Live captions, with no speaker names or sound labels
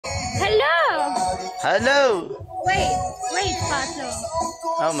Hello. Hello. Wait, Pattlo.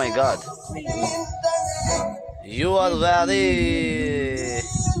 Oh my God. You are very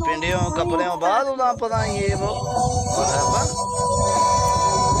पिंडियों कपड़ों बाद उड़ा पता ये वो what happened?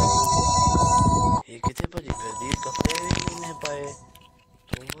 ये कितने बजे फिर दी कपड़े भी नहीं पाए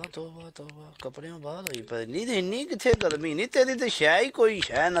तोबा कपड़ों बाद हुई पर नहीं कितने गर्मी नहीं तेरी तो शाय कोई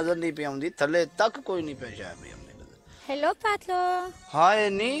शाय नजर नहीं पे आउंदी थले तक कोई नहीं पे शाय पे आउंदी Hello, Pattlo. Hi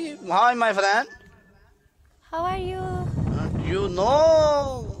my friend. How are you? You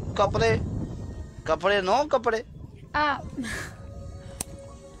know कपड़े no कपड़े Ah.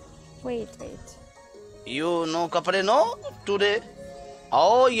 Wait. You know कपड़े no today.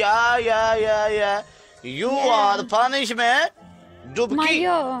 Oh yeah. You Yeah. are punishment dubki.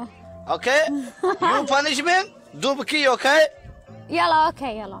 Mayo. Okay. You punishment dubki. Okay. Yalla,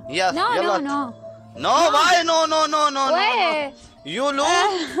 okay, yalla. Yes. No. No. Why no. Wait. You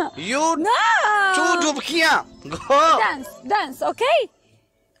lose. You No. two dubkiyan. Go. Dance, okay?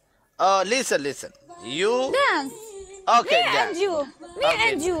 Listen. You. Dance. Okay. Me dance. and you.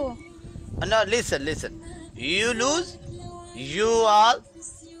 Okay. And you. No, listen. You lose. You are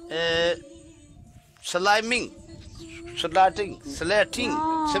slating,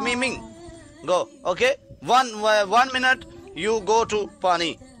 swimming. Go. Okay. 1 minute. You go to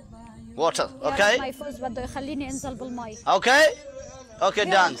pani water. Okay. ما يفوز بده يخليني انزل بالمي. Okay. Okay.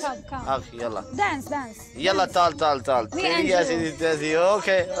 يلا Dance. come. Okay. يلا. Dance. يلا تعال. Me तेरी and ऐसी you. थी तैसी.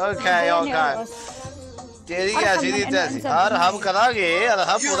 Okay. तेरी ऐसी थी तैसी. और हम करांगे और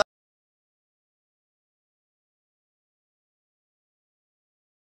हम पूरा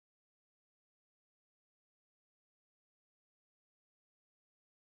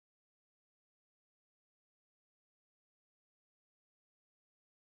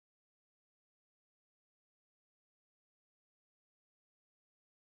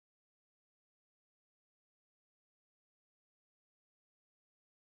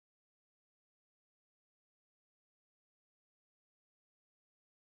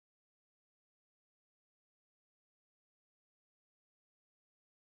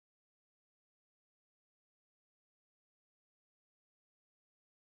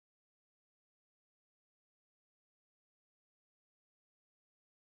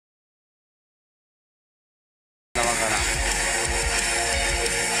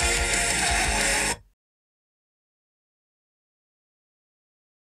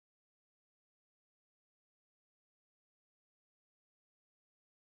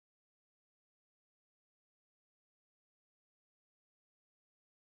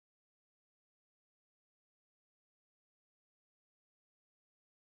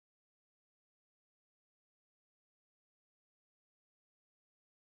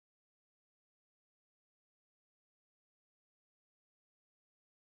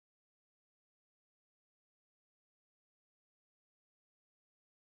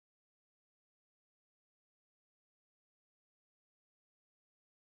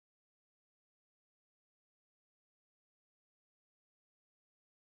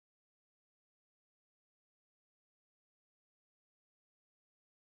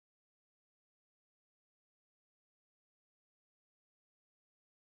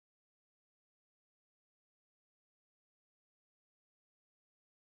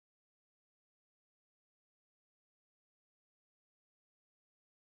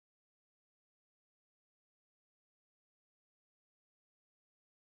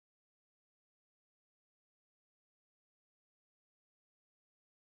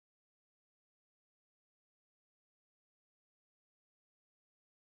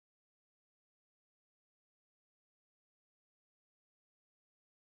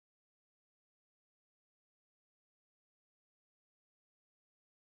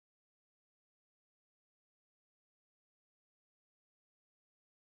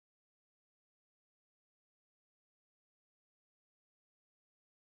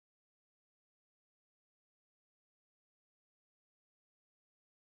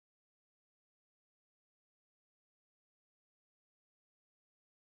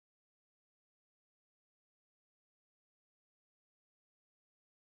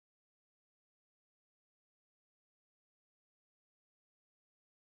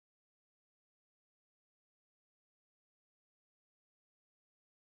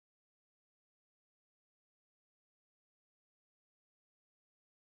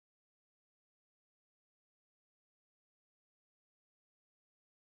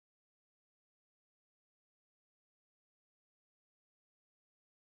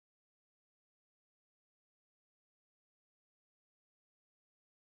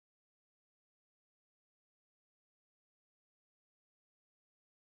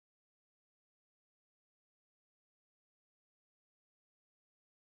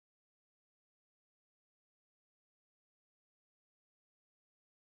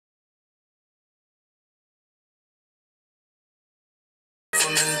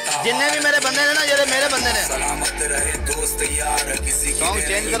जिन्ने भी मेरे बंदे ने ना, जेरे मेरे बंदे ने, सॉन्ग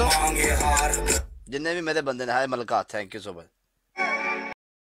चेंज करो। जिन्ने भी मेरे बंदे ने, हाय मलका, थैंक यू सो मच।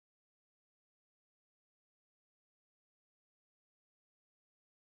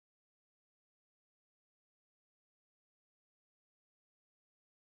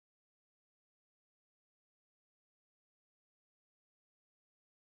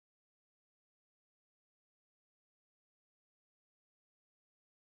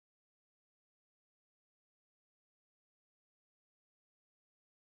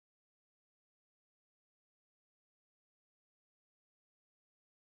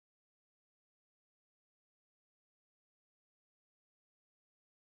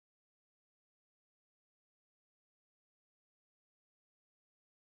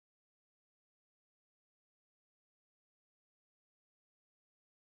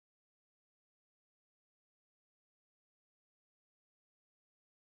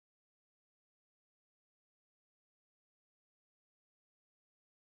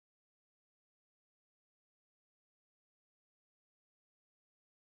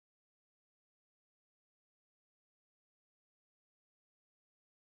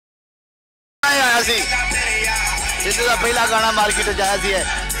 जिस का पहला गाना मार्केट जाया सी है,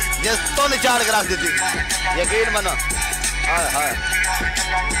 जिस तो निचाड़ के रख दी, यकीन मनो। हाय हाय,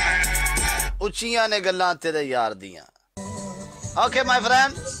 उच्चियां ने गल्लां तेरे यार दियां। ओके माय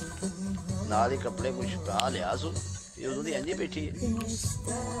फ्रेंड, नाल ही कपड़े कुछ पा लिया सु, ये उदों दी इंजी बैठी है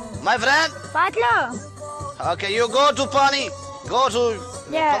my friend. Pattlo. Okay, you go to पानी, गो टू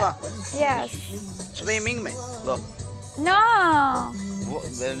Yes. स्विमिंग में गो। No.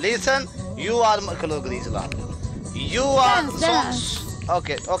 Listen, you are Kalogri Islam. You are Dance.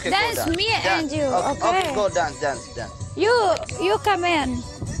 Okay, okay, Dance, go dance. me Dance. and you, Okay, okay? go dance, dance, dance. You come in.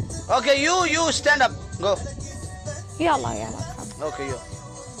 Okay, you stand up. Go. Yalla, come. Okay, you.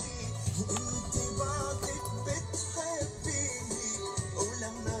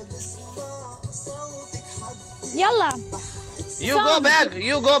 Yalla. You go back.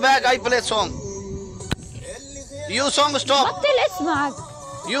 You go back. I play song. You song stop. بطل اسمك.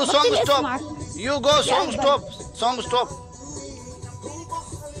 You song بطل stop. اسمك. You go song يلا. stop. Song stop.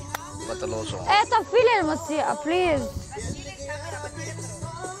 Pattlo song. ايه طفي لي الموسيقى بليز.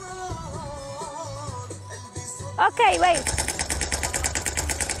 اوكي wait.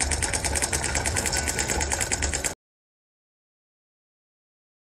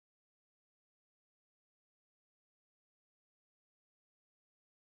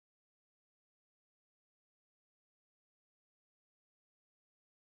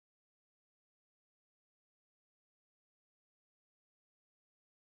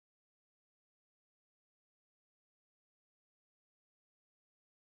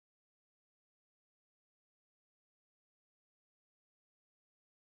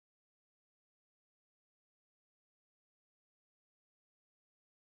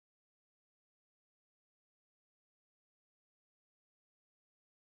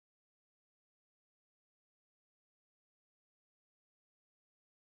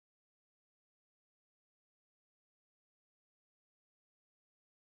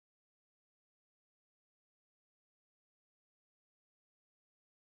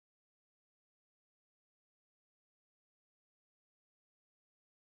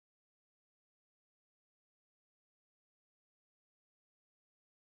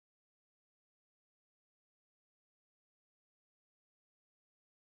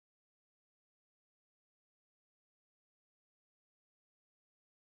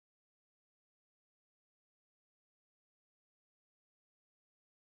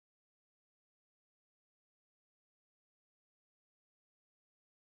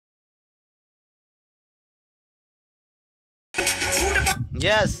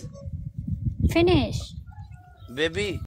 Yes. Finish. Baby.